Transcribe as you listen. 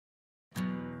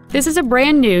This is a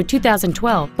brand new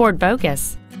 2012 Ford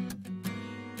Focus.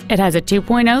 It has a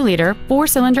 2.0-liter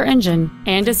four-cylinder engine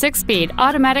and a 6-speed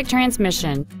automatic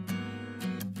transmission.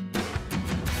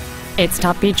 Its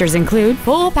top features include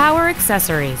full power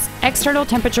accessories, external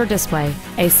temperature display,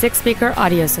 a 6-speaker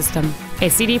audio system, a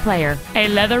CD player, a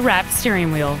leather-wrapped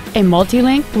steering wheel, a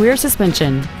multi-link rear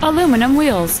suspension, aluminum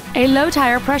wheels, a low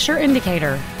tire pressure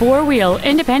indicator, 4-wheel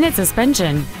independent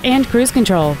suspension, and cruise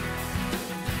control.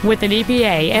 With an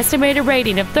EPA estimated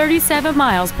rating of 37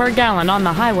 miles per gallon on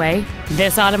the highway,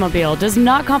 this automobile does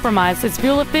not compromise its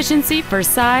fuel efficiency for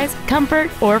size,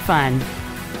 comfort, or fun.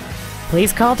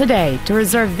 Please call today to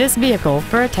reserve this vehicle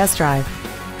for a test drive.